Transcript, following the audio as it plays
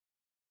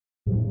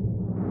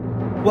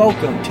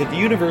Welcome to the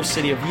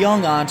University of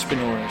Young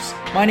Entrepreneurs.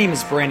 My name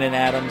is Brandon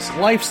Adams,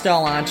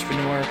 lifestyle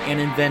entrepreneur and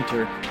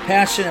inventor,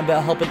 passionate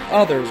about helping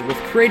others with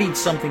creating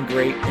something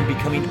great and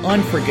becoming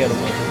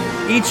unforgettable.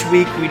 Each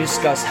week we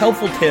discuss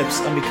helpful tips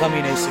on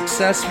becoming a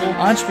successful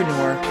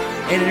entrepreneur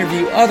and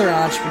interview other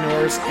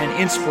entrepreneurs and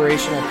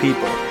inspirational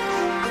people.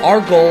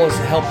 Our goal is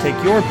to help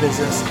take your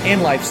business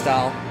and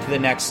lifestyle to the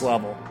next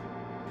level.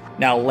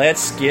 Now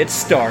let's get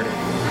started.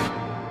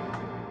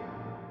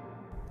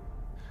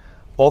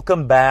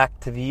 Welcome back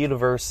to the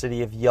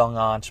University of Young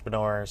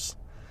Entrepreneurs.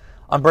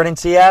 I'm Brandon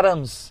T.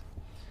 Adams,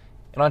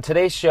 and on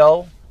today's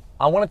show,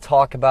 I want to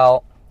talk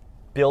about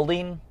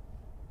building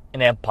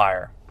an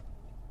empire.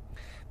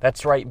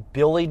 That's right,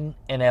 building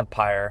an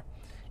empire.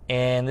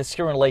 And this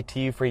can relate to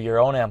you for your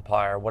own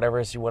empire, whatever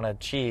it is you want to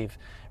achieve.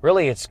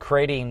 Really, it's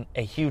creating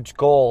a huge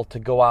goal to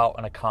go out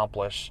and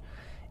accomplish.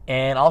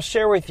 And I'll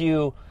share with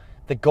you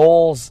the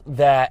goals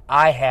that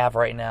I have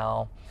right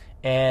now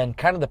and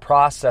kind of the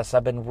process.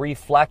 I've been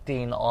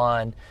reflecting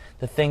on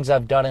the things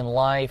I've done in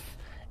life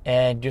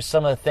and just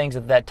some of the things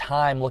at that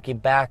time, looking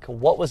back,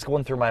 what was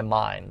going through my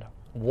mind?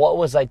 What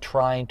was I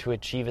trying to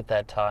achieve at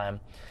that time?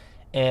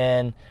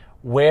 And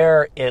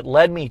where it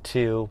led me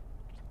to,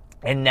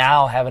 and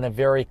now having a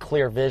very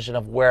clear vision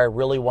of where I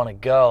really want to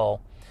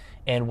go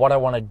and what I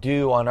want to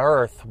do on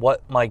earth,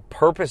 what my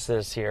purpose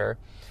is here,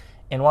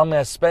 and what I'm going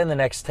to spend the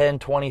next 10,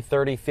 20,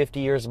 30, 50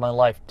 years of my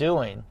life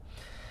doing.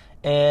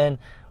 And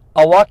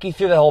I'll walk you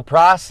through the whole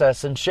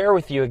process and share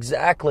with you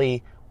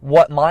exactly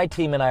what my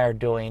team and I are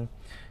doing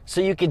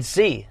so you can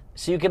see,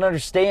 so you can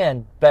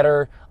understand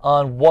better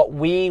on what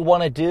we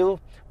want to do,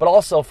 but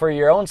also for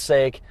your own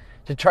sake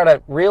to try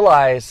to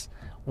realize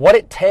what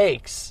it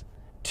takes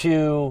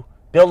to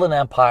build an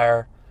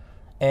empire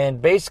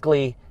and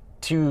basically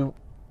to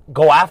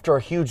go after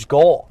a huge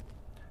goal.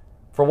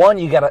 For one,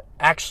 you got to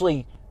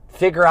actually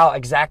figure out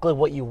exactly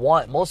what you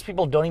want. Most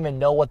people don't even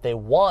know what they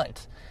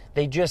want.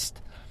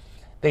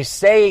 They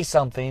say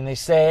something. They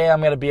say, hey, I'm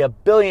going to be a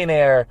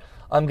billionaire.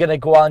 I'm going to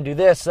go out and do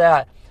this,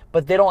 that.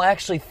 But they don't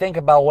actually think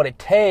about what it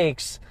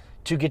takes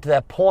to get to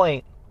that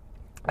point.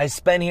 I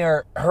spent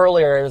here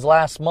earlier, it was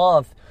last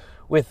month,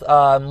 with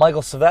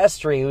Michael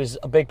Silvestri, who's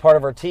a big part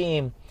of our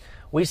team.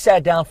 We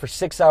sat down for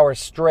 6 hours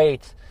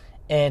straight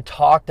and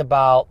talked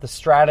about the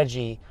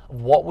strategy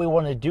of what we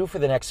want to do for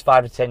the next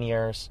 5 to 10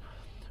 years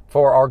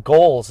for our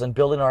goals and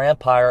building our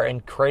empire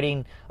and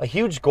creating a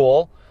huge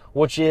goal,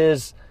 which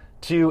is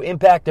to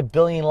impact 1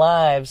 billion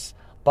lives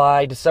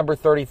by December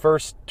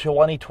 31st,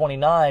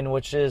 2029,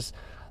 which is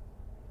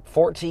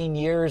 14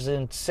 years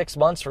and 6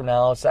 months from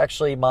now. It's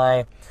actually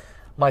my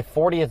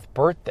 40th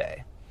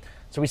birthday.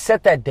 So we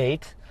set that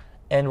date,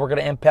 and we're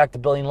going to impact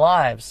 1 billion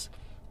lives.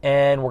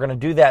 And we're going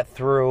to do that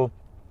through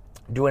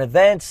doing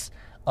events,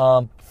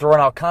 throwing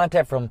out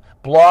content from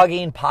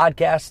blogging,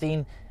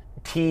 podcasting,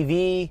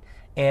 TV,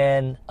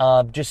 and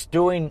just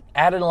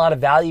adding a lot of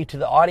value to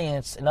the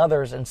audience and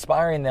others,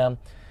 inspiring them.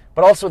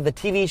 But also the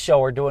TV show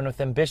we're doing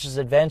with Ambitious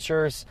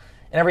Adventures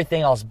and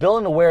everything else.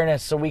 Building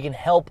awareness so we can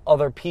help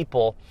other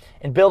people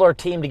and build our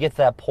team to get to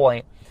that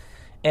point.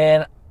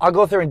 And I'll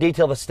go through in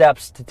detail the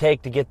steps to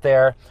take to get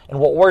there and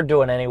what we're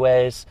doing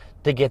anyways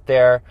to get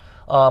there.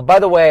 By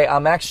the way,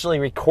 I'm actually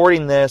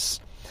recording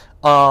this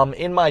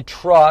in my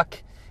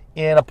truck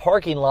in a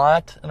parking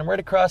lot. And I'm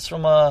right across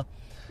from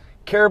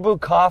Caribou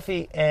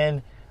Coffee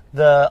and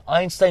the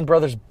Einstein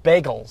Brothers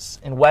Bagels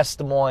in West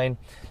Des Moines.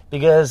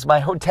 Because my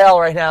hotel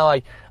right now,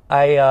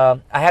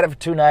 I had it for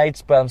 2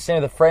 nights, but I'm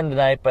staying with a friend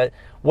tonight, but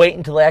wait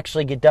until I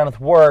actually get done with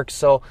work.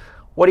 So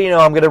what do you know,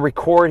 I'm going to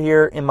record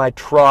here in my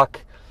truck.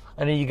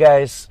 I know you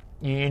guys,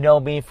 you know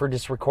me for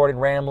just recording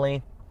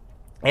randomly.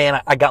 And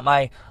I got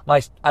my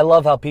I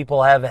love how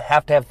people have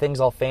to have things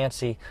all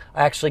fancy.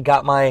 I actually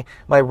got my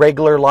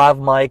regular lav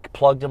mic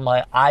plugged in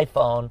my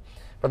iPhone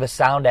for the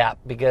sound app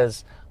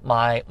because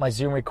my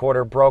Zoom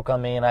recorder broke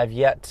on me and I've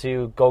yet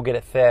to go get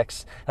it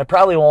fixed. I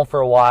probably won't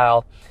for a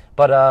while.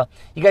 But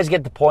you guys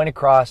get the point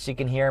across. You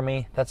can hear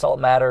me. That's all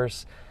that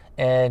matters.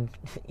 And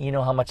you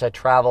know how much I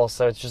travel,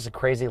 so it's just a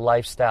crazy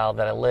lifestyle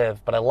that I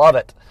live. But I love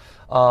it.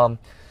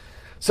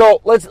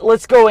 So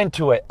let's go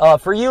into it.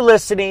 For you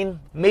listening,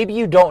 maybe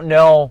you don't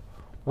know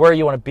where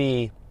you want to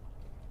be.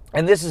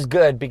 And this is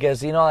good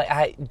because, you know,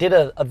 I did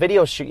a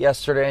video shoot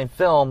yesterday and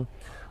film.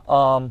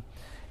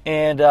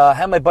 And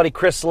had my buddy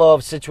Chris Lowe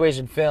of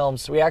Situation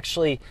Films. We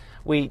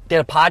did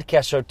a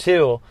podcast show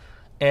too.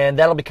 And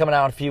that'll be coming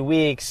out in a few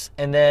weeks.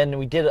 And then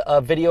we did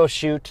a video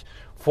shoot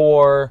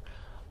for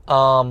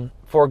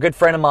a good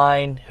friend of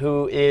mine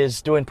who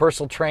is doing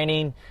personal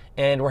training.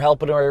 And we're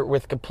helping her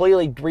with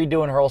completely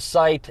redoing her whole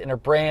site and her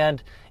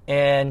brand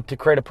and to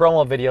create a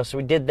promo video. So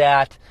we did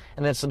that.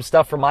 And then some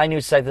stuff for my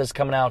new site that's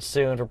coming out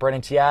soon for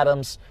Brandon T.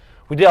 Adams.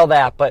 We did all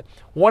that. But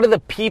one of the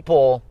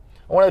people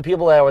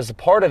that was a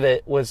part of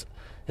it was,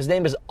 his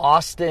name is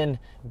Austin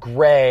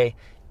Gray.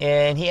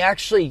 And he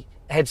actually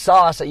had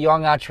saw us at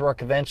Young Entrepreneur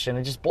Convention.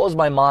 It just blows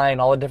my mind,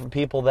 all the different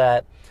people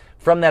that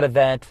from that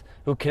event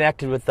who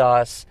connected with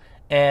us.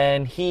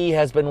 And he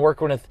has been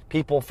working with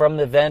people from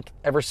the event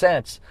ever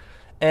since.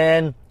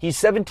 And he's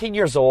 17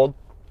 years old.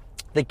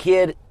 the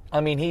kid,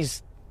 I mean,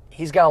 he's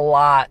got a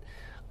lot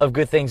of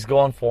good things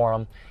going for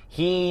him.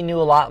 He knew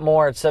a lot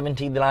more at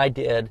 17 than I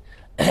did,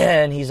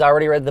 and he's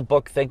already read the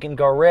book Think and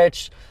Grow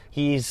Rich.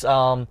 He's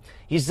done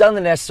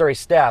the necessary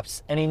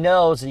steps, and he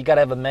knows that you got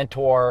to have a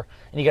mentor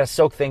and you got to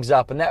soak things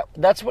up, and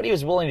that's what he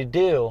was willing to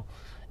do.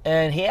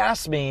 And he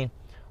asked me,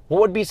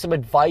 what would be some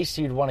advice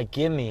you'd want to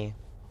give me?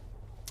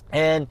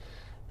 And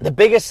the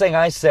biggest thing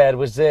I said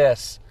was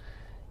this: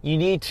 you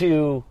need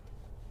to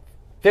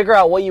figure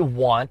out what you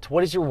want.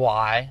 What is your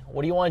why?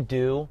 What do you want to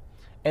do?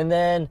 And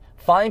then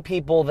find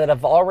people that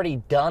have already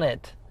done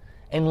it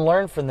and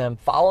learn from them,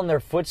 follow in their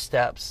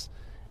footsteps,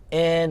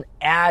 and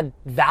add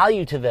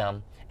value to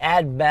them.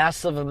 Add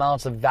massive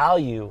amounts of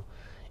value.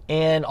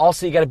 And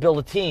also you got to build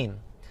a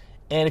team.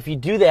 And if you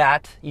do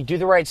that, you do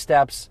the right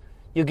steps,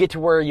 you'll get to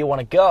where you want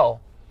to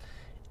go.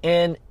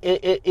 And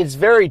it's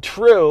very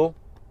true,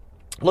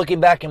 looking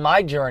back in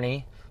my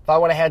journey, if I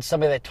would have had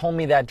somebody that told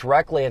me that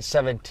directly at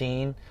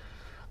 17,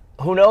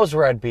 who knows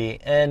where I'd be.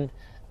 And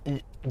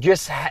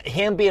just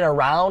him being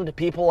around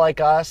people like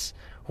us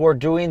who are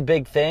doing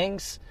big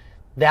things,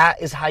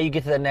 that is how you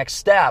get to the next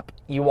step.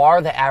 You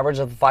are the average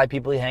of the 5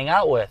 people you hang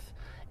out with.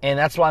 And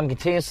that's why I'm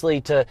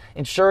continuously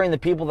ensuring the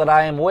people that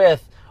I am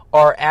with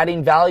are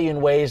adding value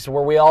in ways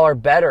where we all are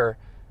better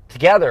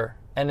together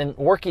and in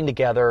working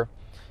together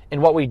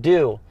in what we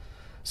do.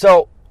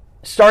 So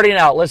starting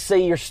out, let's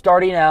say you're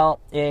starting out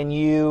and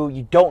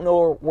you don't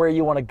know where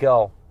you want to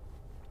go.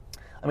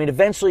 I mean,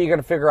 eventually you're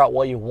going to figure out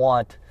what you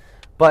want.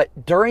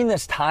 But during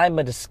this time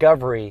of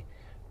discovery,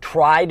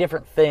 try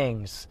different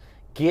things.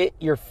 Get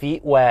your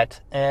feet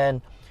wet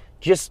and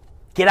just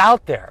get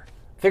out there.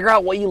 Figure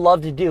out what you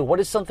love to do. What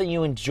is something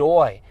you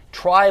enjoy?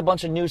 Try a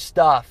bunch of new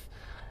stuff.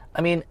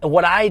 I mean,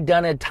 what I had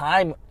done at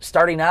time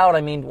starting out,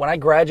 I mean, when I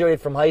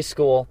graduated from high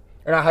school,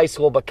 or not high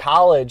school, but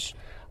college,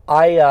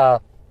 I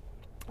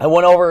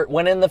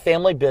went in the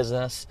family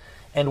business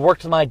and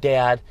worked with my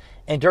dad.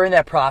 And during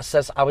that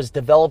process, I was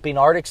developing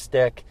Arctic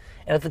Stick.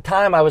 And at the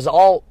time, I was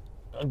all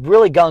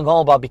really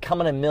gung-ho about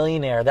becoming a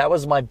millionaire. That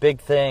was my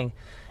big thing.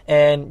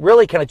 And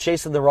really kind of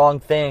chasing the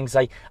wrong things.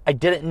 I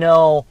didn't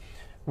know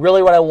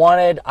really what I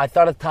wanted. I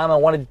thought at the time I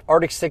wanted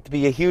Arctic Stick to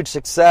be a huge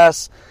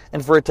success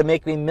and for it to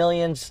make me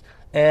millions.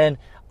 And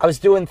I was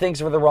doing things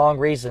for the wrong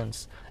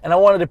reasons. And I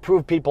wanted to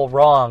prove people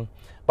wrong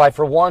by,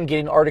 for one,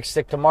 getting Arctic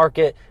Stick to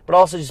market, but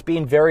also just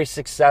being very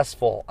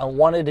successful. I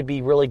wanted to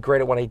be really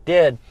great at what I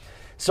did.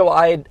 So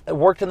I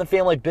worked in the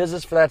family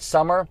business for that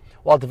summer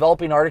while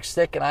developing Arctic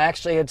Stick, and I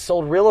actually had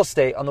sold real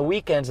estate on the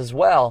weekends as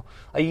well.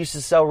 I used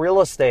to sell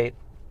real estate.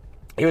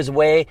 It was a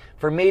way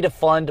for me to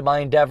fund my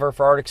endeavor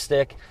for Arctic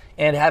Stick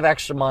and have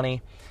extra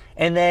money.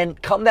 And then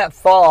come that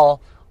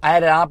fall, I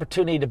had an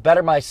opportunity to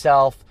better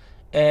myself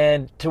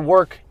and to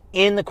work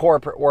in the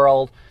corporate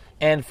world.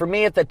 And for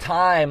me at the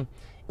time,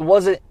 it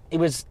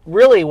was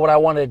really what I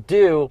wanted to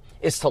do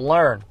is to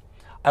learn.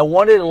 I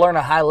wanted to learn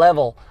a high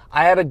level.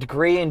 I had a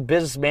degree in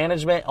business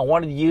management. I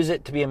wanted to use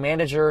it to be a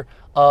manager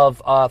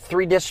of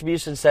 3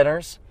 distribution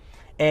centers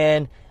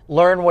and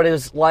learn what it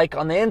was like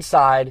on the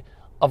inside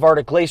of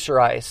Arctic Glacier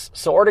Ice.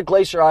 So Arctic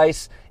Glacier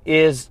Ice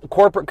is a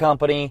corporate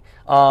company.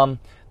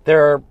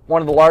 They're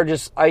one of the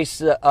largest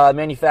ice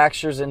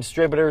manufacturers and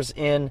distributors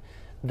in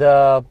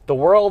the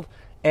world.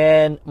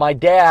 And my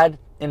dad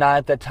and I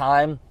at that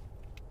time,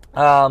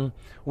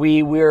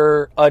 we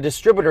were a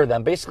distributor of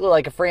them, basically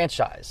like a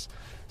franchise.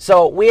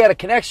 So we had a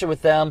connection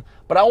with them,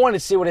 but I wanted to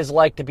see what it's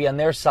like to be on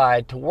their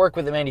side, to work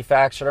with the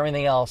manufacturer and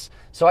everything else,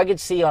 so I could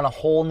see on a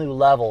whole new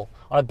level,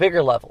 on a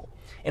bigger level.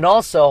 And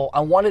also, I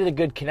wanted a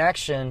good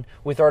connection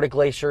with Arctic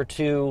Glacier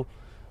to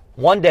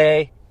one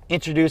day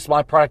introduce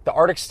my product, the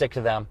Arctic Stick,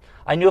 to them.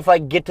 I knew if I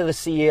could get to the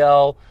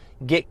CEO,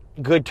 get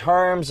good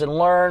terms and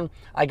learn,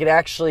 I could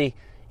actually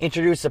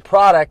introduce a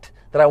product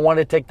that I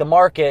wanted to take to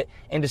market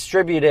and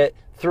distribute it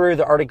through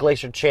the Arctic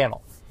Glacier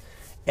channel.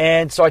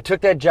 And so I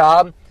took that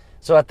job.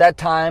 So at that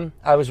time,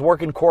 I was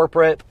working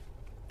corporate,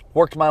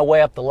 worked my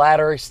way up the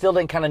ladder, still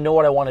didn't kind of know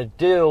what I wanted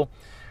to do.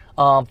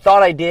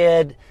 Thought I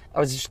did. I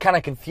was just kind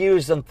of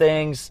confused on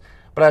things,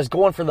 but I was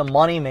going for the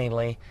money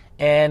mainly.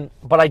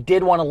 But I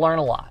did want to learn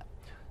a lot.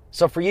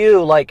 So for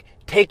you, like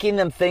taking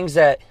them things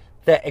that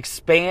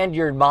expand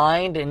your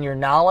mind and your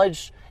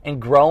knowledge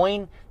and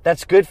growing,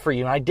 that's good for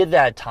you. And I did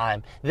that at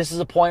time. This is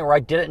a point where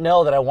I didn't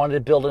know that I wanted to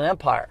build an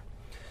empire.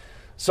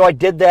 So I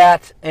did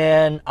that,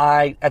 and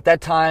at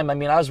that time,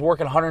 I was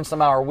working 100 and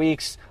some hour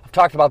weeks. I've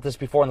talked about this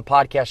before in the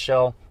podcast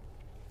show.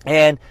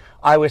 And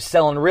I was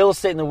selling real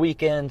estate in the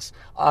weekends.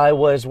 I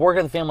was working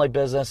in the family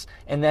business,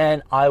 and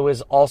then I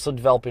was also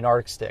developing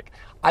Arctic Stick.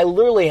 I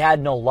literally had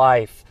no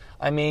life.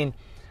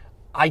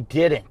 I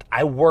didn't.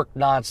 I worked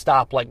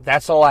nonstop. Like,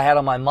 that's all I had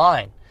on my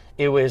mind.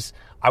 It was,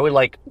 I would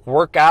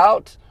work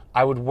out,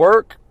 I would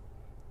work,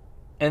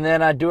 and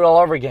then I'd do it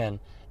all over again.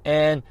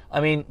 And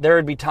there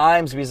would be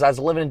times, because I was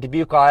living in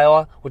Dubuque,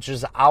 Iowa, which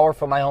is an hour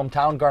from my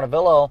hometown,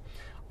 Garnavillo,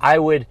 I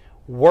would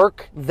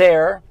work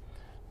there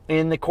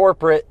in the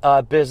corporate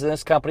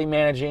business, company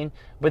managing,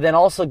 but then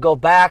also go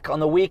back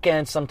on the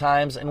weekends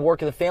sometimes and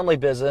work in the family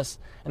business.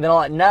 And then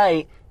all at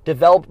night,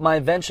 develop my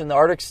invention, the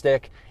Arctic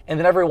Stick, and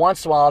then every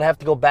once in a while I'd have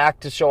to go back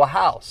to show a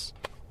house.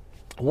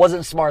 It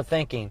wasn't smart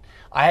thinking.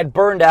 I had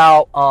burned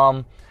out,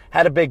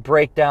 had a big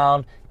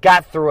breakdown,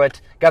 got through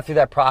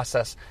that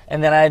process,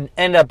 and then I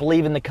ended up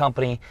leaving the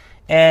company.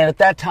 And at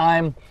that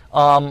time,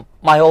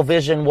 my whole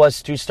vision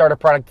was to start a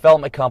product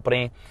development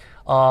company.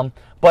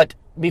 But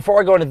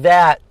before I go into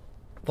that,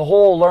 the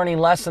whole learning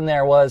lesson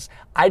there was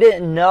I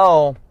didn't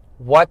know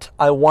what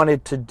I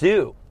wanted to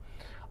do.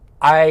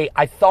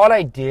 I thought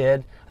I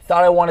did. I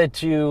thought I wanted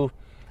to,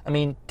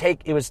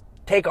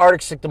 take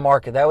Arctic Stick to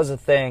market. That was the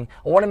thing.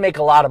 I wanted to make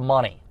a lot of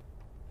money.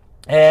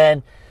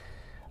 And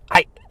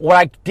what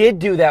I did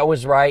do that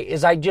was right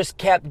is I just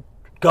kept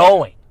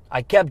going.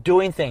 I kept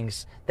doing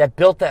things that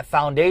built that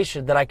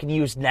foundation that I can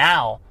use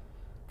now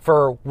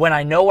for when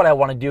I know what I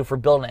want to do for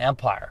building an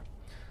empire.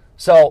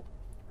 So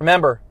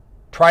remember,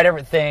 try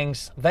different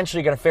things.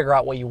 Eventually you're going to figure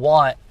out what you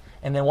want.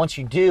 And then once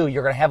you do,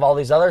 you're going to have all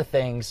these other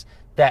things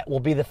that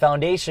will be the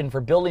foundation for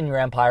building your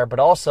empire, but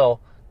also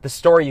the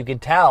story you can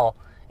tell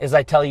as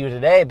I tell you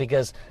today,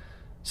 because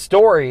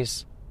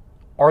stories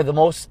are the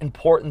most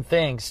important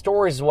thing.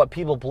 Stories are what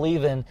people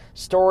believe in.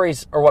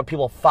 Stories are what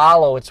people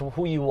follow. It's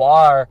who you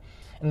are,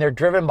 and they're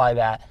driven by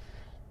that.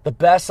 The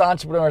best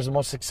entrepreneurs, the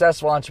most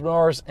successful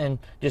entrepreneurs, and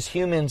just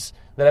humans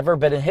that have ever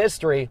been in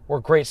history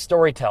were great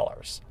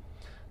storytellers.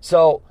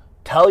 So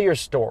tell your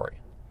story.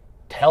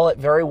 Tell it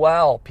very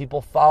well.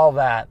 People follow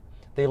that.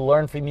 They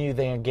learn from you.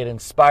 They get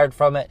inspired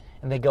from it,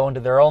 and they go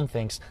into their own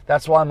things.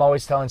 That's why I'm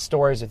always telling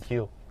stories with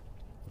you.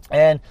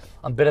 And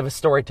I'm a bit of a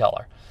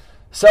storyteller.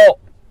 So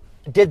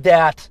did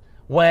that.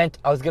 I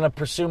was going to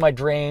pursue my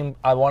dream.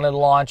 I wanted to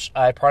launch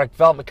a product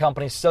development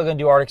company, still going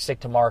to do Arctic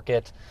Stick to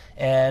market.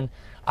 And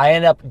I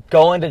ended up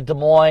going to Des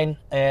Moines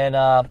and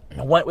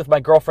went with my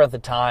girlfriend at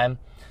the time.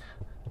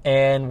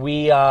 And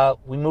we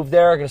moved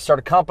there, going to start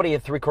a company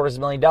at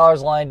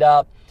 $750,000 lined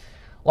up.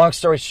 Long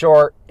story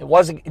short,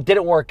 it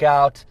didn't work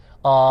out.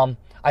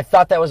 I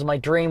thought that was my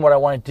dream, what I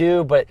want to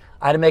do, but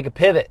I had to make a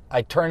pivot.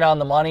 I turned down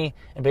the money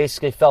and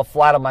basically fell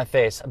flat on my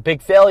face. A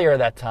big failure at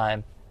that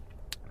time,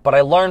 but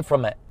I learned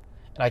from it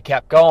and I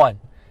kept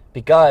going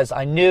because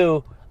I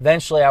knew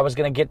eventually I was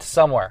going to get to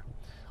somewhere.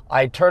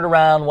 I turned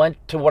around,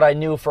 went to what I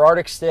knew for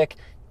Arctic Stick,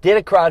 did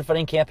a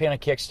crowdfunding campaign on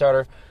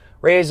Kickstarter,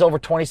 raised over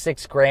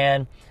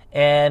 $26,000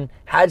 and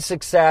had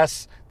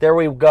success. There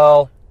we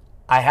go.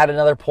 I had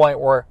another point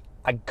where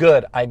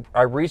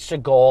I reached a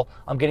goal.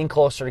 I'm getting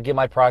closer to get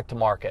my product to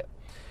market.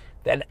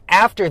 Then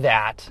after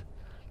that,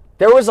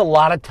 there was a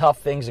lot of tough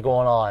things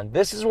going on.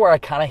 This is where I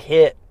kind of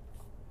hit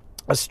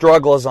a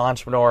struggle as an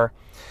entrepreneur.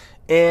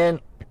 And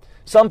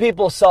some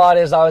people saw it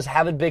as I was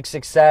having big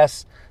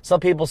success. Some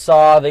people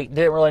saw they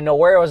didn't really know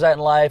where I was at in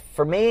life.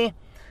 For me,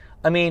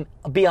 I'll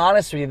be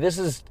honest with you, this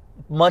is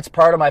much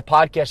part of my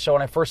podcast show.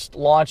 When I first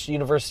launched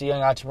University of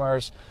Young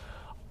Entrepreneurs,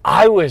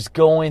 I was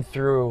going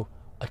through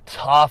a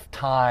tough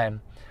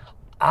time.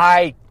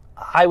 I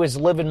was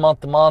living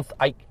month to month.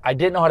 I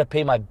didn't know how to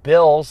pay my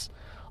bills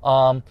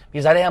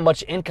because I didn't have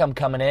much income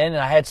coming in, and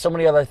I had so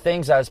many other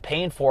things I was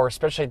paying for,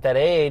 especially at that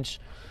age.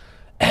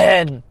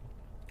 And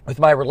with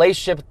my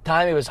relationship at the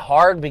time, it was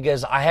hard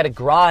because I had to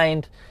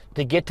grind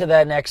to get to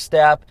that next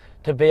step,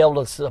 to be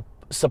able to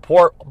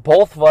support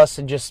both of us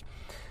and just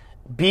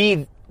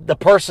be the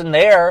person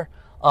there.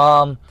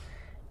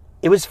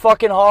 It was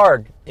fucking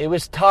hard. It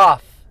was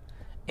tough.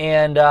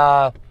 And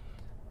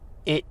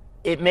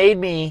it made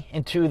me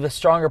into the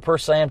stronger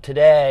person I am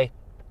today.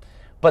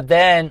 But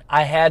then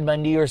I had my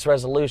New Year's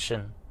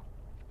resolution.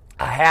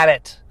 I had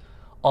it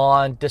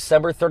on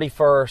December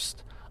 31st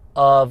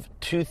of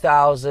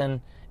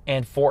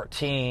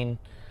 2014.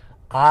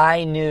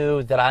 I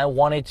knew that I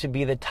wanted to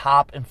be the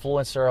top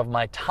influencer of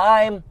my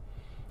time.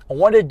 I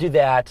wanted to do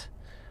that,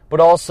 but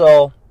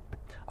also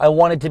I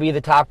wanted to be the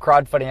top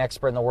crowdfunding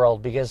expert in the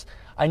world because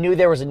I knew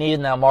there was a need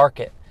in that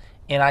market.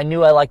 And I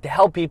knew I liked to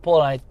help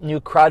people, and I knew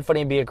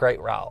crowdfunding would be a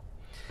great route.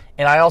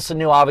 And I also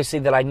knew, obviously,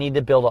 that I needed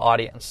to build an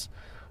audience.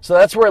 So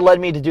that's where it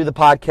led me to do the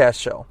podcast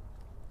show.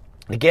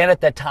 Again,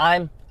 at that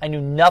time, I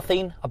knew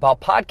nothing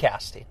about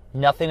podcasting.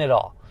 Nothing at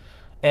all.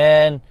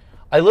 And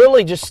I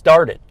literally just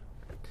started.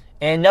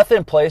 And nothing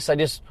in place. I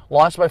just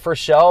launched my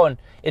first show, and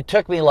it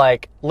took me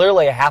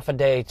literally a half a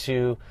day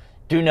to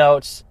do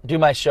notes, do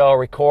my show,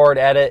 record,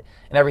 edit,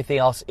 and everything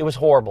else. It was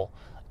horrible.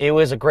 It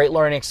was a great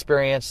learning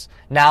experience.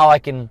 Now I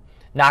can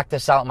knock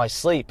this out in my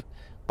sleep.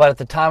 But at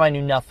the time, I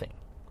knew nothing.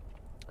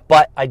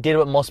 But I did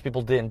what most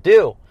people didn't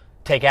do.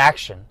 Take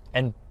action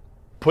and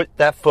put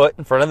that foot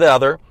in front of the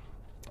other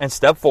and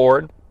step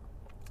forward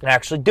and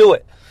actually do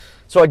it.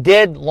 So I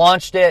did,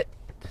 launched it,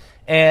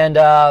 and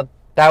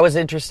that was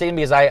interesting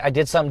because I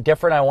did something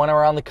different. I went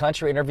around the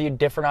country, interviewed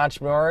different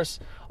entrepreneurs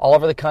all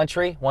over the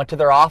country, went to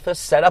their office,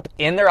 set up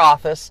in their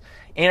office,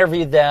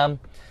 interviewed them,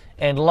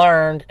 and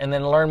learned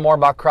more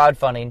about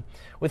crowdfunding.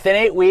 Within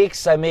 8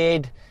 weeks,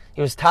 it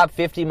was top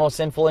 50 most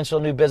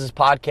influential new business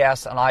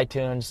podcasts on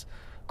iTunes.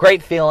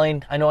 Great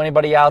feeling. I know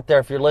anybody out there,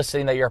 if you're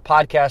listening, that you're a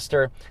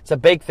podcaster. It's a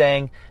big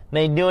thing.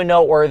 Made new and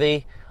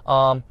noteworthy.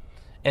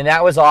 And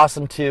that was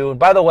awesome too. And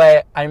by the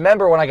way, I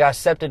remember when I got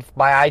accepted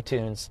by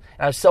iTunes,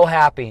 and I was so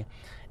happy.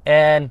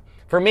 And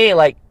for me,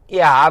 like,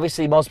 yeah,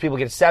 obviously most people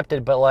get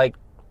accepted, but like,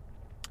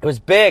 it was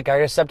big. I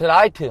got accepted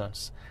at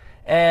iTunes.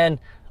 And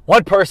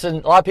one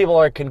person, a lot of people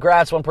are like,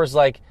 congrats. One person's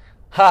like,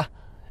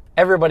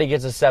 everybody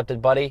gets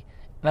accepted, buddy.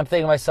 And I'm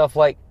thinking to myself,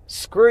 like,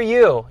 screw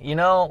you, you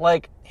know,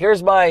 like,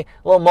 here's my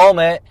little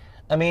moment.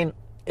 I mean,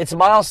 it's a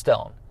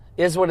milestone.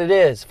 It is what it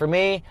is. For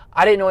me,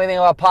 I didn't know anything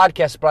about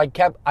podcasts, but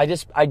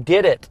I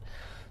did it.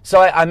 So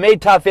I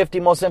made top 50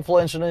 most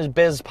influential in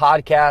biz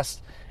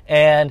podcast,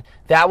 and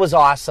that was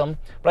awesome.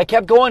 But I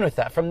kept going with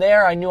that. From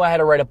there, I knew I had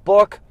to write a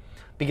book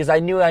because I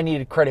knew I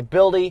needed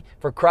credibility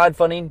for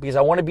crowdfunding because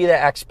I want to be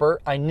the expert.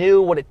 I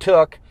knew what it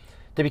took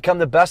to become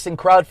the best in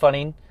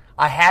crowdfunding.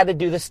 I had to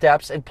do the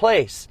steps in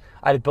place.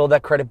 I had to build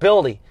that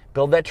credibility,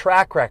 build that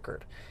track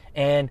record,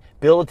 and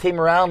build a team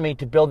around me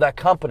to build that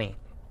company.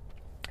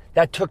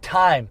 That took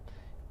time.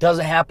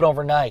 Doesn't happen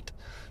overnight.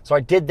 So I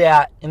did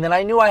that, and then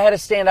I knew I had to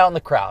stand out in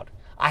the crowd.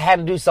 I had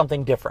to do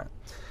something different.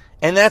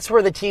 And that's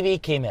where the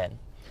TV came in.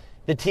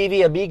 The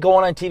TV, of me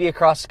going on TV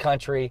across the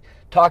country,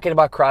 talking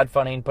about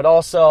crowdfunding, but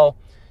also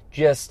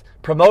just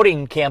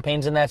promoting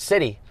campaigns in that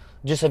city.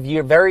 Just a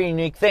very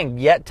unique thing.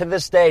 Yet to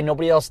this day,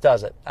 nobody else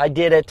does it. I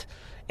did it,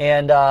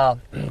 and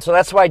so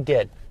that's what I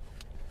did.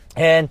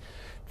 And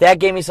that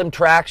gave me some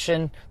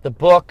traction. The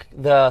book,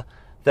 the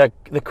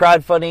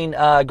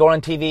crowdfunding, going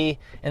on TV,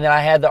 and then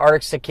I had the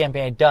Arctic Stick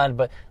campaign I'd done.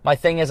 But my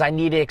thing is, I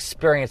needed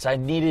experience. I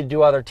needed to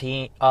do other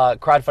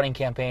crowdfunding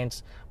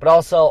campaigns, but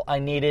also I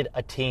needed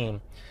a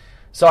team.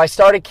 So I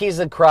started Keys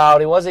to the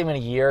Crowd. It wasn't even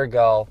a year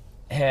ago,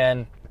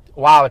 and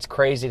wow, it's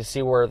crazy to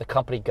see where the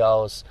company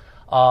goes.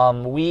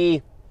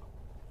 We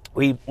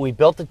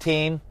built the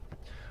team.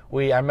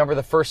 I remember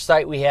the first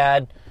site we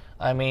had.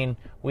 I mean,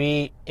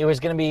 it was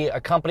going to be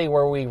a company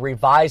where we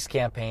revised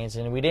campaigns,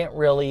 and we didn't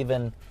really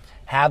even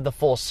have the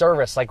full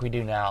service like we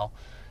do now.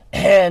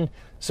 And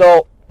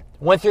so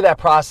went through that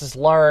process,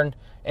 learned,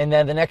 and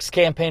then the next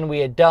campaign we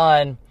had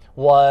done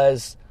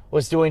was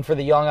doing for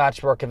the Young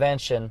Entrepreneur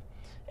Convention,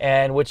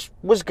 and which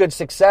was good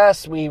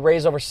success. We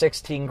raised over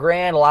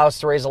 $16,000, allowed us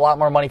to raise a lot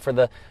more money for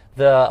the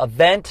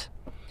event.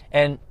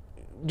 And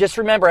just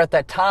remember, at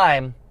that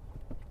time,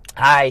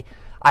 I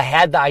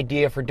had the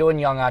idea for doing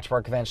Young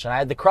Entrepreneur Convention. I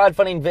had the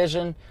crowdfunding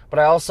vision, but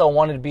I also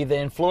wanted to be the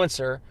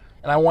influencer,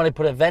 and I wanted to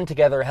put an event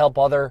together to help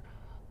other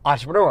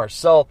entrepreneurs.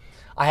 So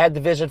I had the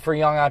vision for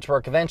Young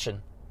Entrepreneur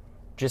Convention.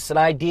 Just an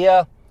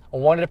idea. I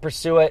wanted to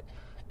pursue it,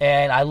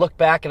 and I look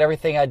back at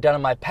everything I'd done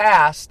in my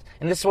past,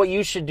 and this is what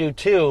you should do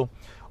too.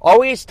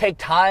 Always take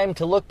time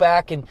to look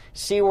back and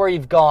see where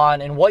you've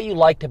gone and what you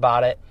liked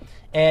about it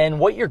and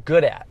what you're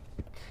good at.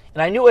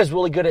 And I knew I was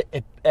really good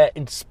at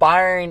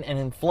inspiring and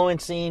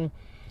influencing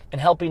and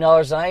helping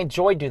others, and I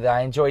enjoyed doing that.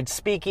 I enjoyed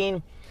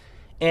speaking,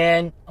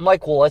 and I'm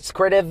like, well, let's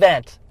create an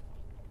event.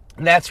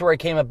 And that's where it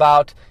came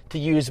about to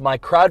use my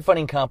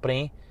crowdfunding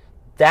company,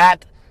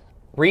 that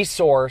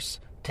resource,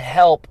 to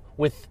help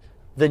with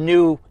the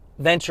new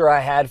venture I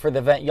had for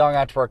the Young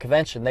Entrepreneur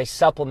Convention. They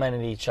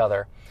supplemented each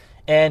other.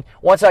 And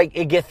once I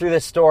get through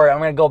this story, I'm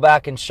going to go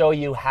back and show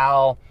you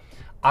how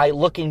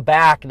looking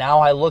back, now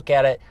I look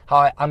at it,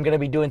 how I'm going to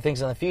be doing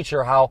things in the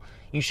future, how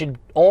you should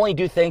only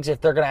do things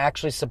if they're going to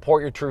actually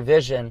support your true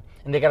vision,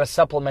 and they got to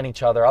supplement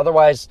each other.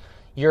 Otherwise,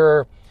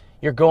 you're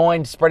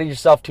going spreading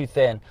yourself too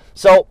thin.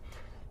 So,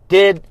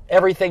 did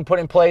everything put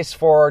in place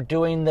for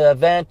doing the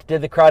event,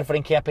 did the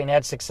crowdfunding campaign,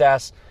 had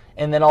success,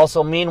 and then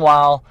also,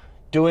 meanwhile,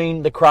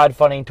 doing the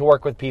crowdfunding to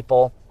work with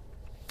people.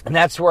 And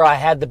that's where I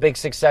had the big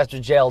success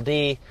with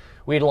JLD.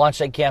 We had launched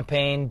that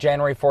campaign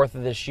January 4th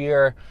of this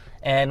year,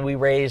 and we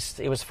raised,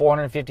 it was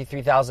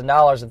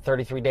 $453,000 in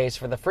 33 days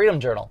for the Freedom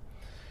Journal.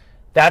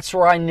 That's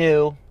where I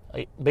knew,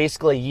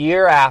 basically a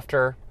year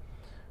after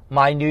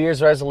my New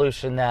Year's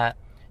resolution, that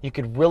you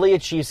could really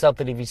achieve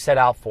something if you set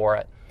out for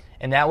it.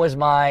 And that was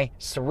my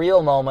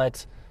surreal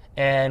moment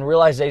and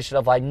realization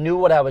of I knew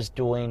what I was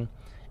doing.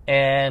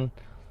 And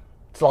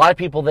a lot of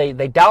people, they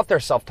doubt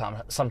themselves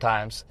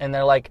sometimes. And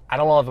they're like, I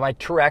don't know if I'm a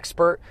true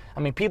expert.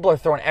 I mean, people are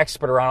throwing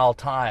expert around all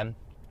the time.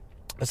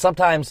 But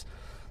sometimes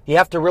you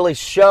have to really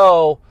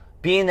show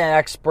being that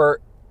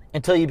expert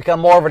until you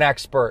become more of an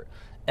expert.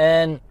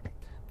 And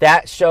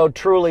that showed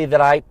truly that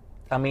I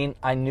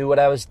knew what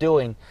I was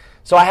doing.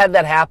 So I had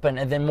that happen,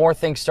 and then more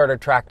things started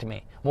attracting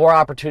me. More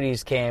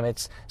opportunities came.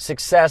 It's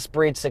success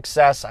breeds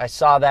success. I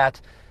saw that.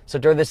 So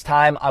during this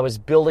time, I was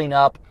building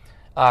up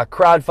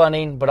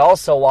crowdfunding, but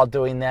also while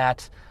doing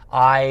that,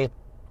 I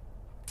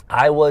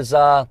was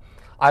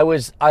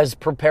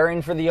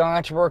preparing for the Young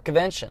Entrepreneur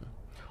Convention.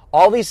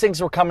 All these things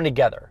were coming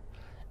together,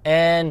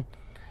 and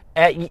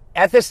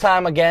at this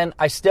time, again,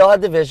 I still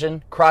had the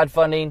vision: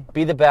 crowdfunding,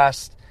 be the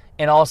best,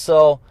 and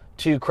also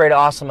to create an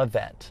awesome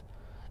event.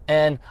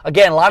 And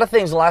again, a lot of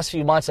things in the last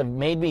few months have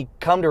made me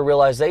come to a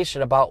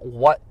realization about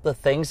what the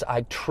things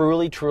I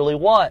truly, truly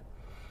want.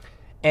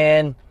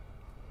 And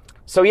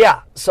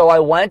so I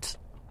went.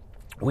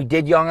 We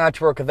did Young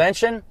Entrepreneur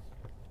Convention,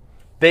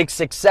 big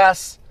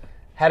success,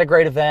 had a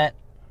great event.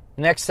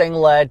 Next thing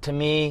led to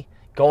me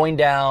going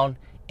down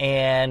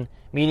and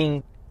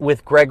meeting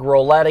with Greg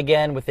Rollett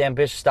again with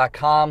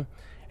Ambitious.com,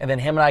 and then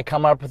him and I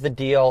come up with a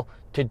deal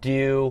to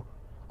do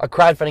a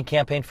crowdfunding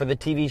campaign for the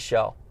TV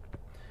show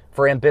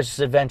for Ambitious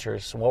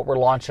Adventures, what we're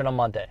launching on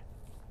Monday.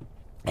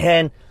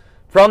 And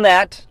from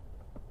that,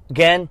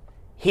 again,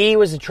 he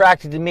was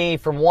attracted to me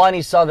from one,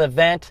 he saw the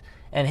event,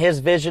 and his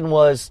vision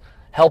was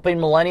helping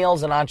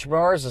millennials and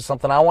entrepreneurs is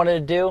something I wanted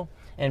to do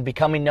and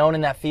becoming known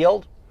in that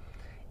field.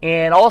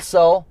 And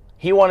also,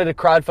 he wanted to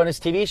crowdfund his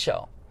TV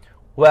show.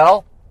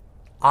 Well,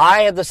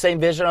 I had the same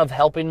vision of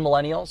helping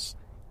millennials,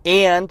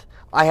 and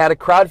I had a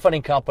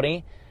crowdfunding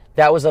company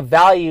that was of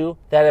value,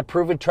 that had a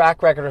proven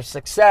track record of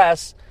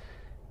success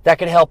that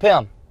could help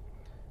him.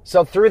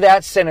 So through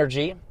that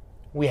synergy,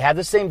 we had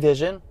the same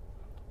vision.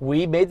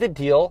 We made the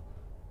deal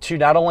to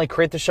not only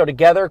create the show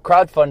together,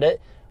 crowdfund it,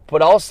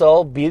 but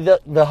also be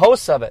the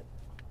hosts of it.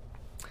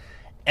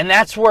 And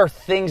that's where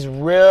things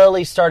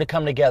really started to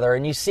come together.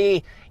 And you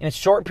see, in a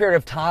short period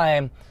of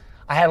time,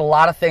 I had a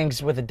lot of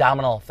things with a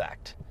domino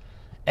effect.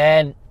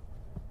 And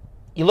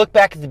you look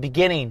back at the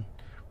beginning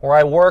where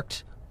I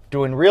worked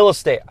doing real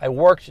estate, I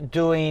worked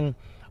doing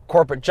a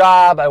corporate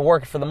job, I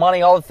worked for the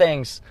money, all the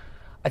things.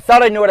 I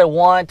thought I knew what I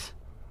want.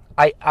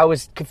 I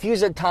was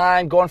confused at the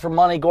time, going for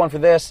money, going for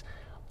this,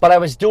 but I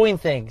was doing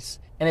things,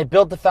 and it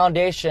built the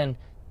foundation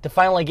to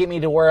finally get me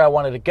to where I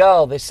wanted to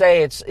go. They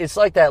say it's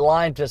like that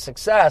line to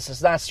success.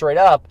 It's not straight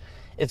up.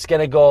 It's going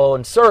to go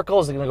in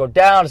circles. It's going to go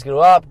down. It's going to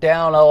go up,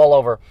 down, all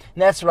over.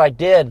 And that's what I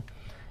did.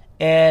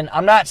 And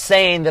I'm not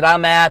saying that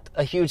I'm at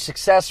a huge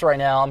success right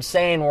now. I'm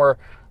saying where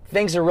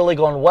things are really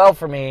going well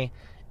for me,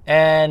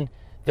 and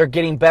they're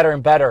getting better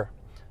and better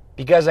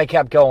because I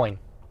kept going.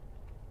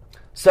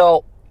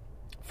 So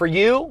for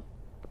you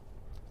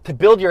to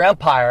build your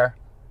empire,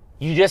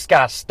 you just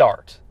got to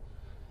start.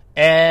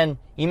 And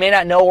you may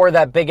not know where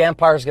that big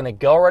empire is going to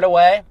go right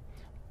away,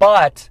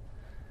 but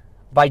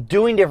by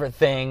doing different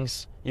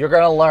things, you're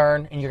going to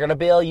learn, and you're going to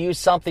be able to use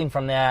something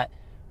from that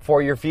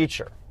for your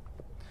future.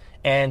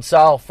 And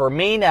so for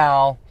me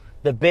now,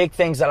 the big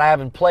things that I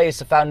have in place,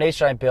 the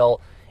foundation I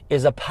built,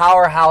 is a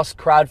powerhouse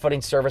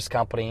crowdfunding service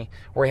company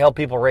where we help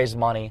people raise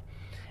money.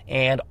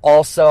 And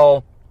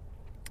also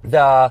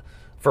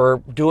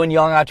for doing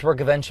Young Entrepreneur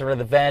Convention for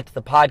the event,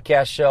 the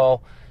podcast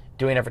show,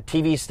 doing it for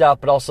TV stuff,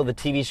 but also the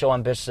TV show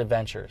Ambitious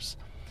Adventures.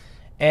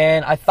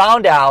 And I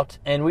found out,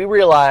 and we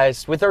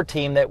realized with our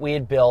team that we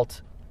had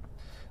built,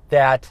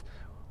 that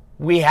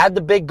we had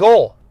the big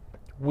goal.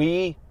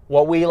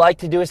 What we like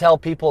to do is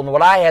help people, and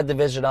what I had the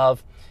vision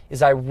of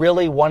is I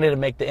really wanted to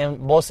make the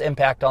most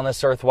impact on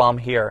this earth while I'm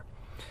here.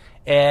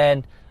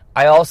 And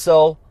I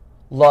also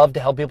love to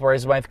help people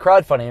raise money with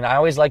crowdfunding, and I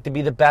always like to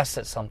be the best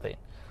at something.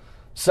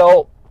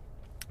 So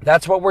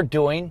that's what we're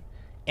doing,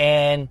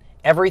 and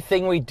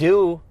everything we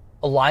do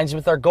aligns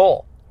with our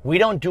goal. We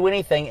don't do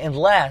anything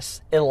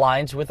unless it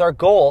aligns with our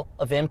goal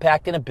of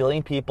impacting 1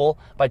 billion people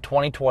by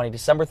 2020.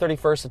 December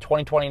 31st of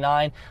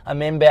 2029, I'm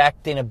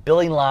impacting 1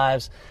 billion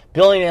lives. 1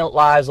 billion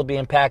lives will be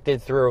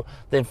impacted through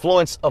the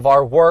influence of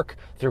our work,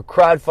 through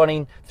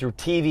crowdfunding, through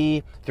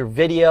TV, through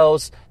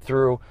videos,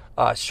 through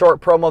short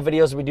promo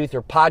videos we do,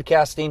 through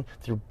podcasting,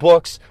 through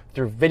books,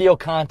 through video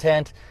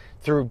content,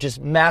 through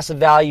just massive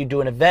value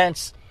doing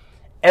events.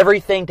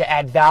 Everything to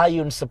add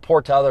value and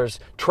support to others.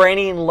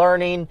 Training,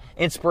 learning,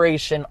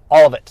 inspiration,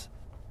 all of it.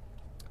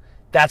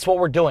 That's what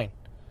we're doing.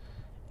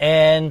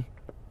 And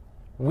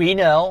we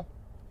know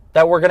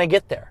that we're going to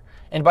get there.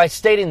 And by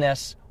stating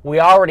this, we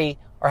already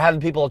are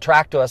having people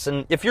attract to us.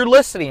 And if you're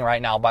listening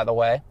right now, by the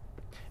way,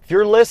 if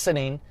you're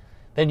listening,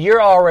 then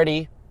you're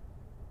already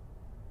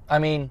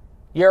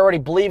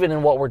believing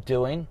in what we're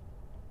doing.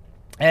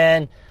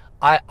 And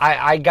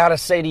I got to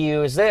say to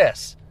you is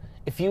this.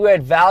 If you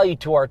add value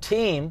to our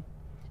team,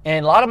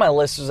 and a lot of my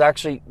listeners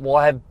actually will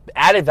have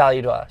added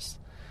value to us.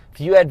 If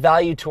you add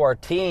value to our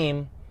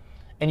team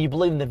and you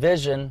believe in the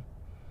vision,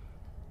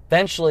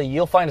 eventually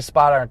you'll find a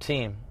spot on our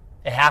team.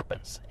 It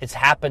happens. It's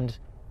happened,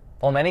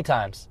 many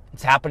times.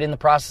 It's happened in the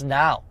process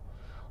now.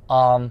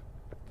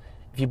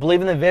 If you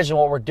believe in the vision,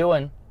 what we're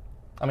doing,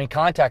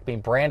 contact me,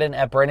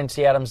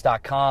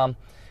 Brandon@BrandonTAdams.com,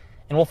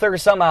 and we'll figure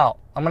something out.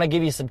 I'm going to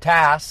give you some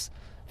tasks.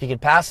 If you can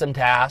pass some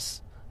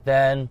tasks,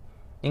 then you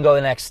can go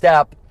to the next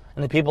step.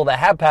 And the people that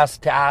have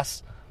passed the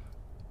tasks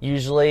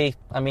usually,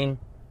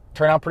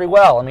 turn out pretty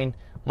well.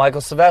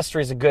 Michael Silvestri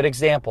is a good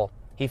example.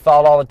 He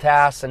followed all the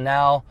tasks, and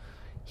now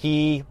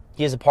he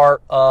is a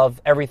part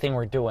of everything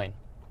we're doing.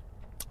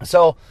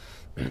 So,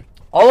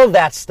 all of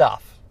that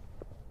stuff,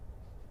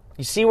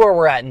 you see where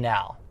we're at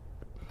now.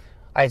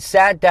 I had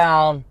sat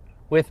down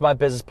with my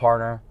business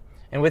partner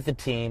and with the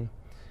team,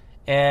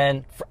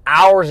 and for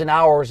hours and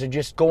hours of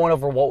just going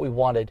over what we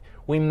wanted,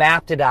 we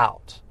mapped it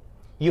out.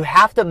 You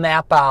have to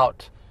map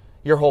out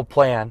your whole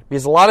plan,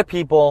 because a lot of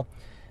people,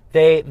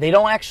 they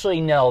don't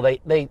actually know.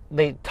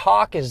 They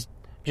talk is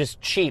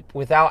just cheap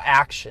without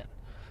action,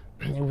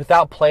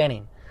 without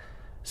planning.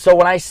 So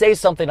when I say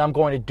something, I'm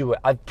going to do it.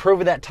 I've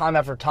proven that time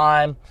after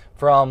time.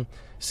 From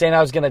saying I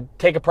was going to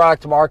take a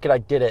product to market, I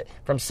did it.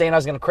 From saying I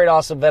was going to create an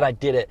awesome event, I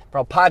did it.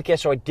 From a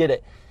podcast show, I did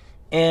it.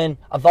 And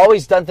I've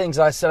always done things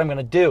that I said I'm going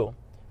to do.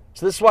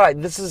 So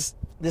this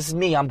is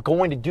me. I'm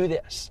going to do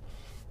this.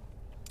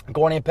 I'm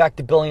going to impact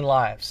a billion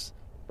lives.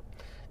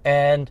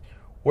 And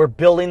we're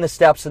building the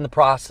steps in the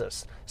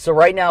process. So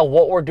right now,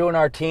 what we're doing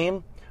our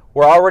team,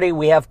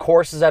 we have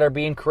courses that are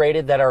being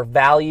created that are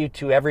value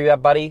to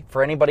everybody,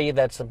 for anybody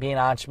that's being an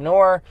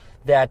entrepreneur,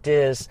 that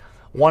is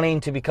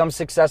wanting to become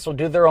successful,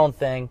 do their own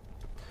thing.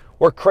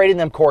 We're creating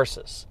them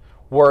courses.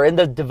 We're in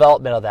the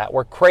development of that.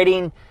 We're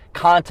creating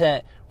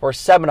content for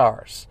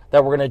seminars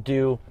that we're going to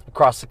do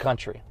across the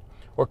country.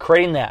 We're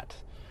creating that.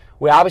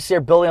 We obviously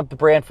are building up the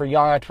brand for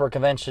Young Entrepreneur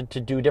Convention to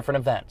do different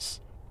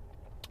events.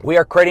 We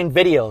are creating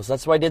videos.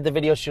 That's why I did the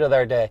video shoot the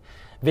other day.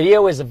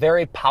 Video is a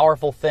very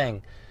powerful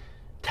thing.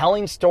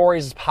 Telling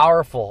stories is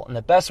powerful, and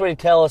the best way to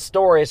tell a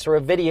story is through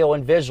a video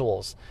and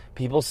visuals.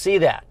 People see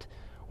that.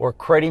 We're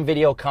creating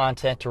video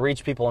content to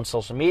reach people on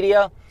social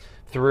media,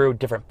 through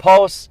different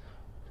posts,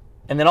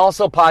 and then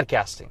also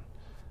podcasting,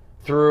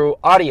 through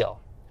audio,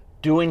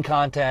 doing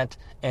content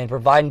and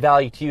providing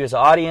value to you as an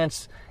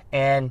audience,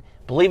 and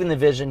believing the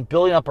vision,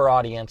 building up our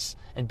audience,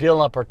 and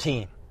building up our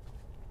team.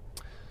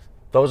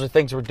 Those are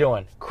things we're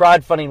doing.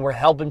 Crowdfunding, we're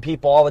helping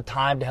people all the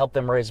time to help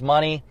them raise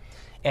money.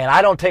 And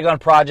I don't take on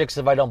projects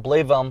if I don't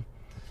believe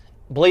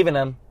in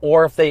them,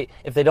 or if they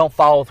don't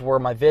follow with where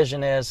my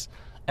vision is.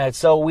 And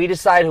so we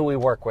decide who we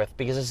work with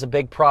because it's a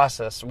big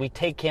process. We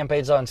take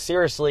campaigns on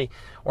seriously.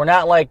 We're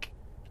not like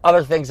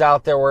other things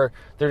out there where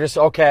they're just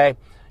okay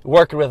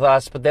working with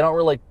us, but they don't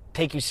really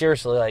take you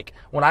seriously. Like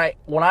when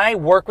I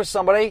work with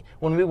somebody,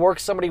 when we work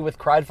somebody with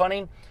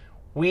crowdfunding,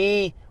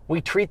 we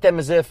treat them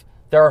as if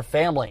they're our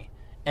family,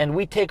 and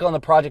we take on the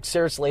project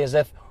seriously as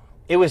if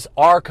it was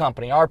our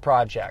company, our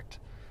project.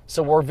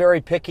 So we're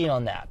very picky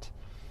on that,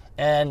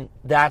 and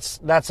that's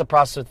the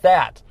process with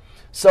that.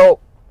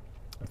 So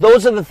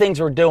those are the things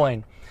we're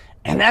doing,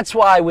 and that's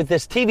why with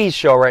this TV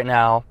show right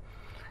now,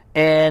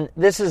 and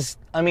this is,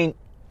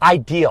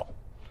 ideal.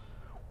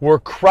 We're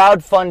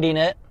crowdfunding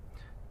it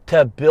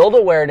to build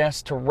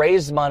awareness, to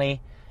raise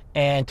money,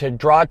 and to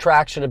draw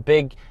attraction to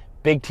big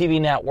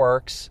TV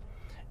networks,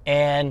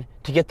 and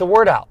to get the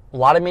word out. A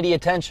lot of media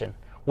attention.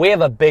 We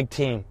have a big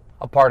team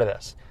a part of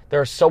this.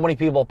 There are so many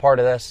people a part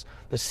of this.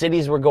 The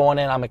cities we're going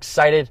in, I'm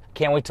excited.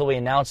 Can't wait till we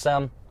announce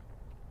them.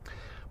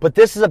 But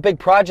this is a big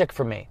project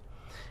for me.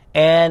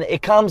 And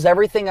it comes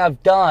everything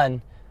I've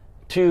done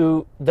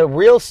to the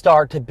real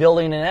start to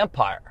building an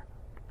empire.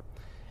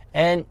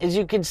 And as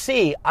you can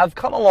see, I've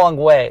come a long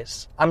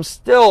ways. I'm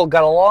still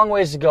got a long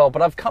ways to go,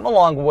 but I've come a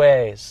long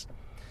ways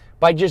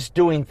by just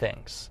doing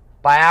things,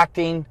 by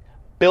acting,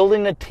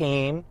 building a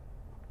team,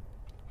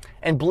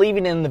 and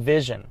believing in the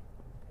vision.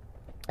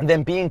 And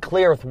then being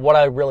clear with what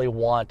I really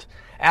want.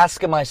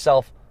 Asking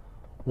myself,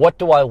 what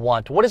do I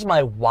want? What is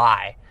my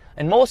why?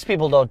 And most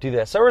people don't do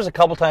this. There was a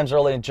couple times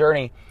early in the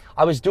journey,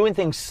 I was doing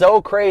things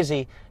so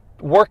crazy,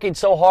 working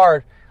so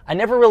hard,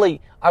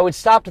 I would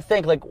stop to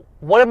think, like,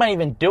 what am I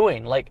even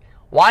doing? Like,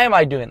 why am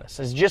I doing this?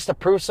 Is it just to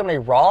prove somebody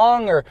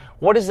wrong? Or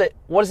what is it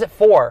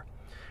for?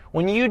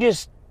 When you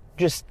just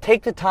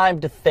take the time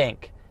to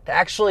think, to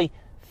actually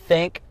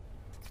think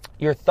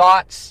your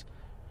thoughts,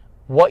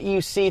 what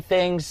you see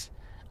things,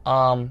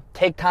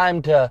 take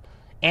time to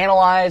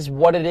analyze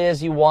what it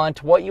is you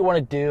want, what you want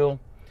to do.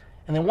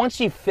 And then once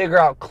you figure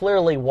out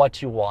clearly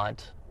what you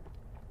want,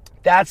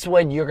 that's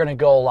when you're going to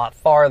go a lot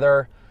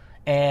farther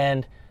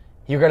and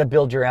you're going to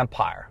build your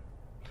empire.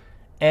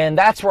 And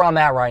that's where I'm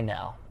at right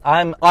now.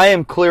 I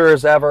am clear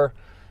as ever.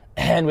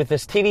 And with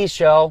this TV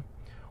show,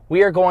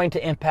 we are going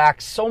to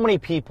impact so many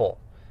people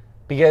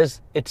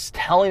because it's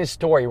telling a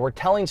story. We're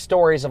telling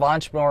stories of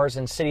entrepreneurs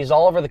in cities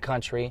all over the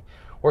country.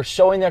 We're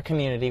showing their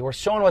community. We're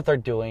showing what they're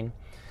doing.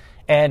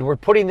 And we're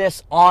putting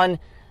this online,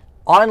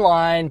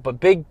 but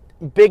big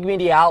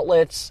media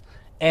outlets.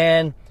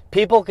 And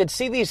people could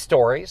see these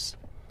stories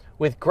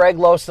with Greg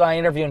Loos and I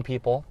interviewing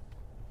people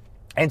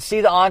and see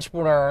the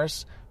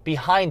entrepreneurs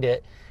behind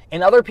it.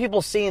 And other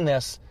people seeing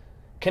this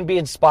can be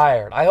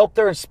inspired. I hope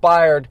they're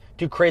inspired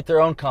to create their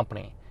own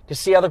company, to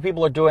see other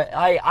people are doing it.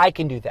 I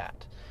can do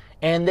that.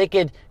 And they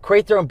could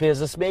create their own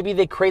business. Maybe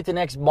they create the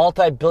next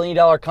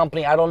multi-billion-dollar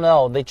company. I don't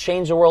know. They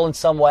change the world in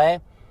some way.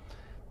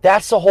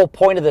 That's the whole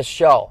point of this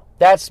show.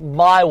 That's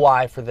my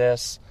why for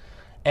this.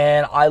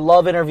 And I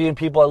love interviewing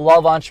people. I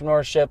love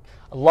entrepreneurship.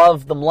 I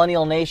love the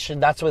Millennial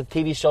Nation. That's what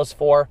the TV show's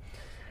for.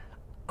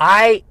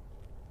 I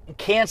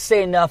can't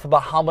say enough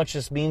about how much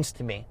this means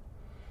to me.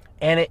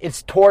 And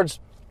it's towards,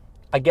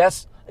 I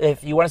guess,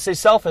 if you want to say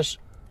selfish,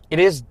 it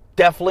is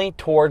definitely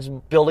towards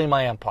building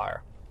my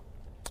empire.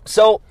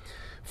 So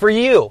for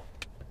you,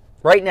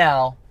 right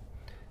now,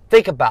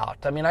 think about,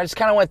 I just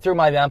kind of went through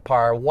my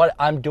empire, what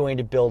I'm doing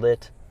to build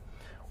it.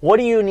 What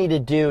do you need to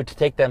do to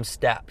take them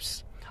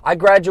steps? I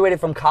graduated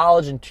from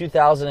college in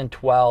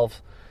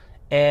 2012,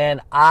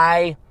 and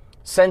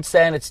since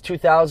then, it's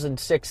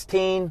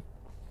 2016.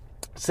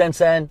 Since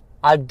then,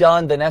 I've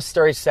done the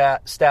necessary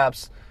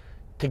steps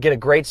to get a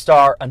great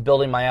start on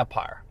building my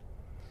empire.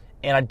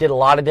 And I did a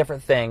lot of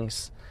different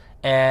things,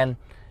 and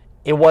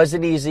it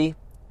wasn't easy,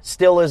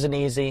 still isn't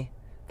easy.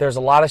 There's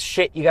a lot of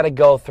shit you got to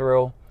go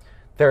through.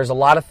 There's a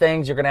lot of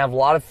things. You're going to have a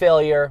lot of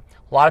failure.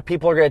 A lot of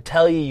people are going to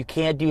tell you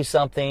can't do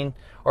something,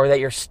 or that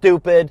you're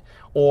stupid,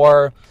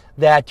 or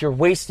that you're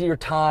wasting your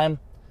time.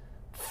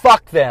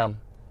 Fuck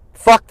them.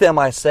 Fuck them,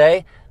 I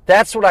say.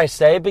 That's what I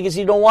say, because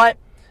you know what?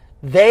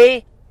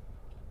 They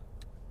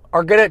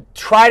are going to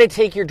try to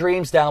take your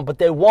dreams down, but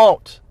they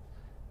won't.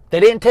 They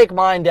didn't take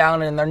mine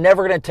down, and they're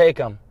never going to take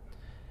them.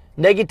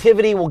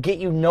 Negativity will get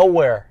you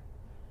nowhere.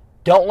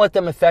 Don't let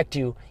them affect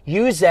you.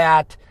 Use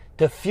that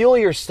to fuel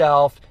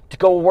yourself to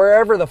go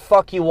wherever the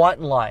fuck you want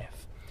in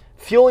life.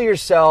 Fuel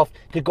yourself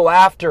to go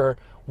after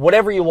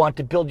whatever you want,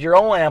 to build your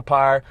own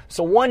empire,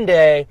 so one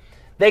day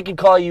they can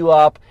call you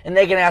up and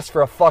they can ask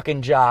for a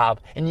fucking job,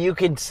 and you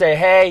can say,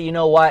 hey, you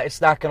know what? It's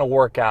not going to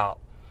work out.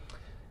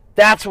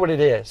 That's what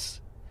it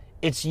is.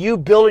 It's you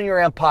building your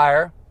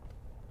empire,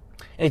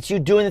 and it's you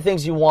doing the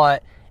things you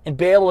want, and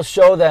be able to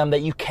show them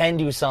that you can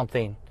do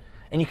something.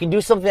 And you can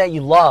do something that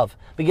you love,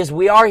 because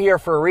we are here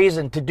for a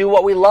reason, to do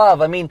what we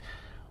love. I mean,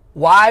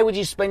 why would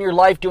you spend your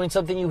life doing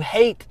something you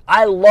hate?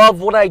 I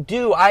love what I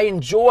do. I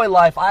enjoy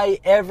life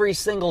every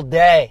single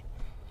day.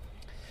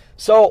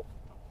 So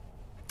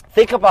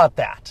think about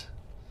that.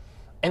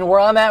 And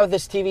where I'm at with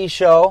this TV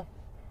show,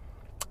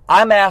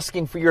 I'm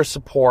asking for your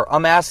support.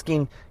 I'm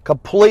asking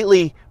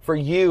completely for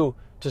you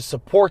to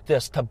support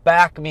this, to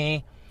back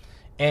me,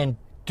 and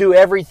do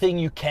everything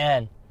you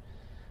can.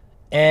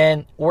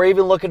 And we're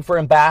even looking for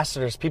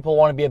ambassadors. People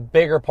want to be a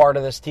bigger part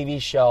of this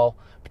TV show,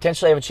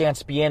 potentially have a chance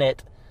to be in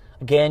it.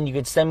 Again, you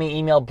can send me an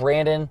email,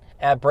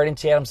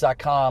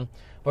 brandon@BrandonTAdams.com.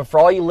 But for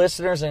all you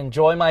listeners that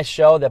enjoy my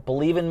show, that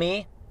believe in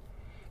me,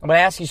 I'm going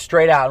to ask you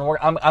straight out.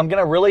 And I'm going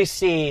to really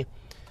see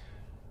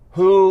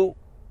who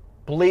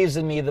believes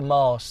in me the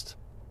most.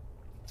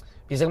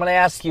 Because I'm going to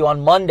ask you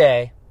on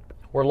Monday,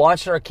 we're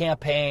launching our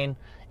campaign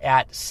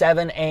at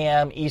 7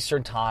 a.m.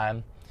 Eastern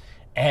Time.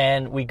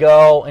 And we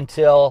go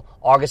until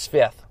August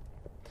 5th.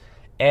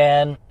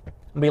 And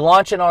we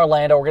launch in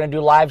Orlando. We're going to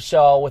do a live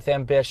show with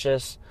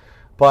Ambitious.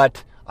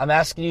 But I'm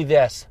asking you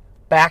this.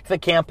 Back the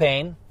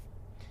campaign.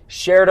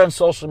 Share it on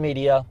social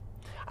media.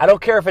 I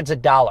don't care if it's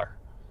 $1.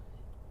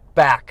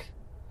 Back.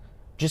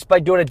 Just by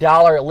doing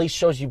 $1, at least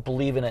shows you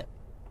believe in it.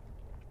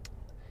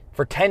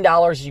 For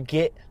 $10, you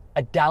get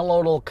a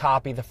downloadable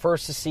copy, the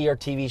first to see our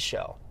TV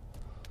show.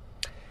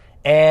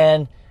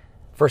 And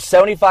for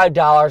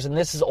 $75, and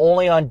this is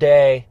only on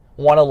day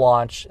one of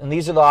launch, and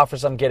these are the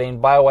offers I'm getting.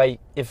 By the way,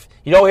 if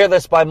you don't hear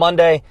this by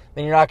Monday,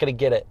 then you're not going to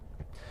get it.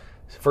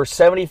 For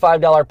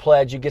 $75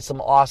 pledge, you get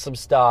some awesome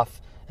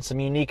stuff and some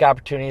unique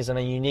opportunities and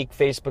a unique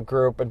Facebook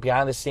group and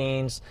behind the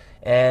scenes,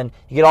 and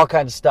you get all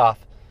kinds of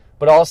stuff.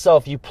 But also,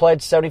 if you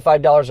pledge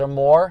 $75 or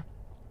more,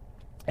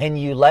 and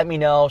you let me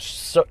know,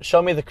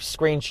 show me the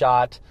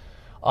screenshot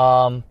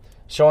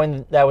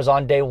showing that was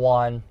on day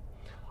one,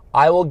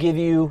 I will give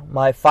you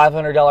my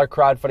 $500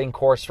 crowdfunding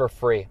course for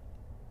free.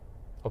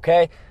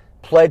 Okay?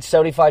 Pledge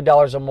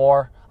 $75 or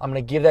more. I'm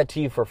going to give that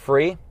to you for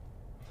free.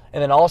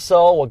 And then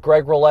also, what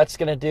Greg Roulette's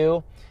going to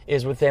do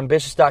is with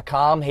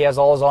Ambitious.com, he has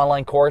all his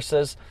online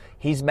courses.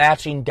 He's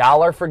matching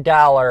dollar for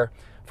dollar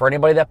for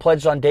anybody that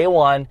pledged on day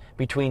one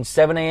between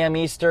 7 a.m.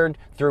 Eastern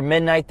through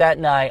midnight that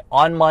night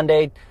on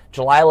Monday,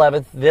 July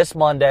 11th, this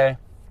Monday.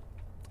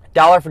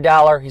 Dollar for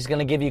dollar, he's going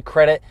to give you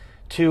credit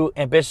to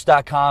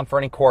Ambitious.com for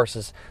any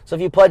courses. So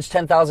if you pledge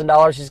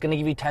 $10,000, he's going to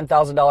give you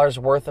 $10,000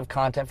 worth of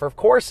content for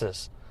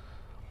courses.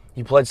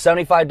 You pledge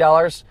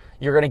 $75,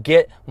 you're going to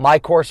get my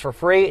course for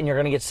free, and you're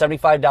going to get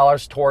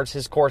 $75 towards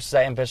his courses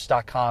at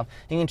Ambitious.com.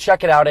 You can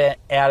check it out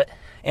at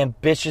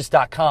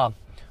Ambitious.com.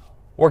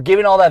 We're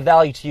giving all that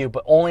value to you,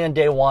 but only on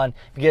day one,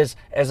 because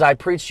as I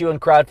preach to you in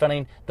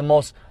crowdfunding, the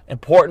most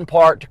important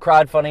part to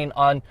crowdfunding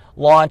on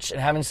launch and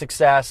having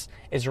success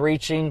is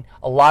reaching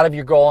a lot of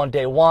your goal on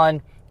day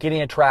one,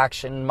 getting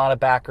attraction, amount of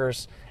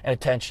backers, and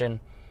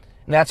attention.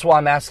 And that's why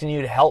I'm asking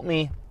you to help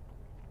me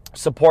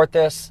support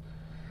this.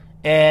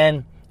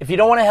 And if you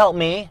don't want to help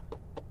me,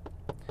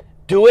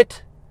 do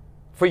it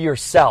for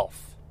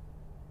yourself.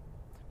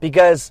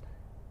 Because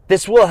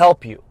this will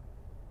help you.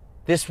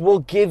 This will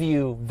give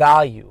you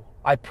value.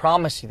 I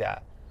promise you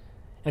that.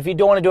 And if you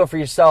don't want to do it for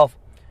yourself,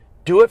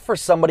 do it for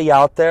somebody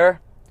out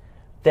there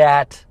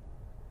that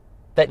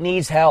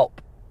needs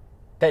help,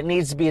 that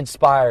needs to be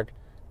inspired,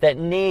 that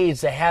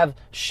needs to have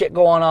shit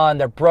going on.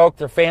 They're broke,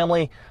 their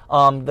family,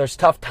 there's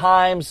tough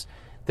times,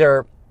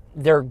 they're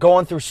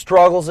going through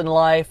struggles in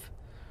life.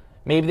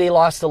 Maybe they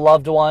lost a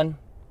loved one,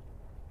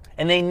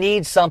 and they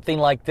need something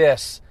like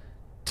this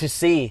to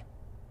see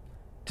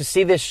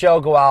this show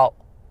go out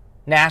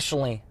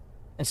nationally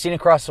and seen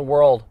across the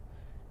world.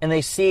 And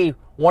they see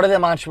one of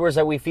them entrepreneurs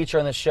that we feature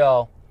on the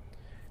show.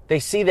 They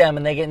see them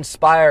and they get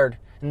inspired,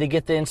 and they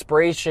get the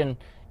inspiration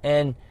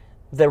and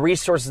the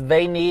resources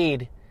they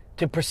need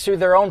to pursue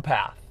their own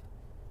path.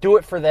 Do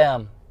it for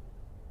them.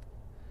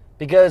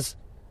 Because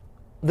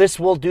this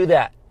will do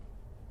that.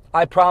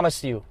 I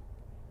promise you.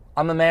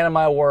 I'm a man of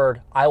my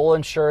word. I will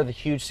ensure the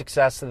huge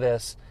success of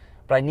this.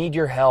 But I need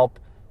your help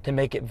to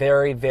make it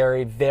very,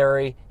 very,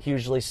 very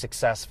hugely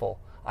successful.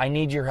 I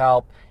need your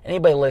help.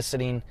 Anybody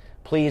listening,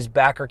 please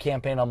back our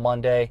campaign on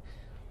Monday.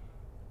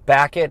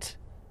 Back it.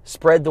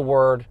 Spread the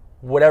word.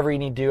 Whatever you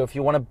need to do. If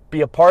you want to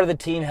be a part of the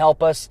team,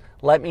 help us.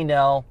 Let me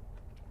know.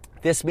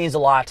 This means a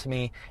lot to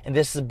me, and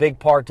this is a big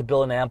part to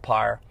build an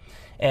empire.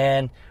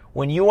 And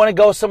when you want to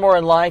go somewhere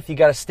in life, you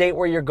got to state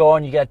where you're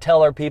going. You got to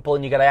tell our people,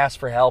 and you got to ask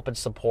for help and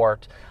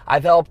support.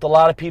 I've helped a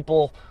lot of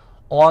people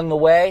along the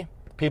way.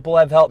 People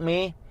have helped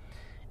me,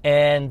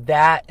 and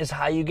that is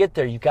how you get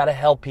there. You got to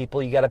help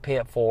people. You got to pay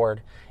it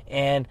forward.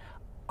 And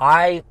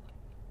I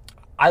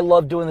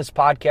love doing this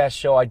podcast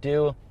show. I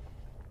do.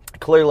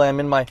 Clearly, I'm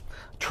in my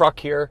truck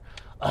here,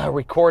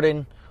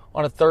 recording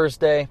on a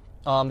Thursday,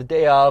 the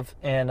day of,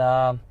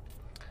 and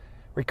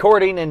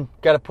recording, and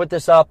got to put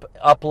this up,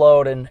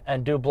 upload,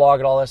 and do a blog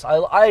and all this.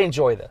 I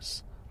enjoy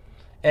this,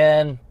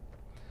 and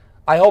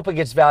I hope it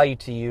gets value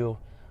to you,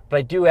 but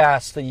I do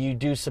ask that you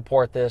do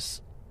support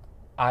this.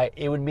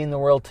 It would mean the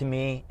world to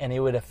me, and it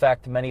would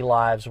affect many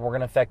lives. We're going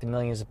to affect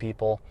millions of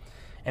people,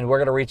 and we're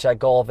going to reach that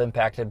goal of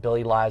impacting 1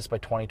 billion lives by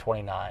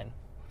 2029,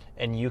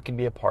 and you can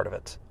be a part of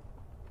it.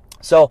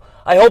 So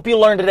I hope you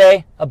learned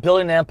today a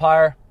building an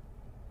empire.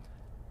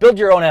 Build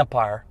your own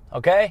empire,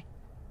 okay?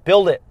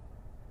 Build it.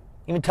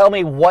 Even tell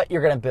me what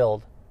you're going to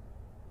build.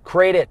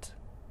 Create it.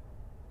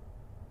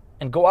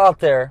 And go out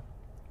there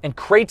and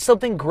create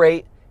something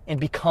great and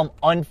become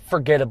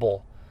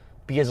unforgettable,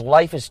 because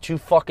life is too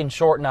fucking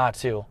short not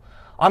to.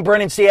 I'm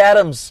Brendan C.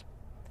 Adams.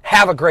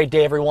 Have a great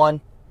day,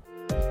 everyone.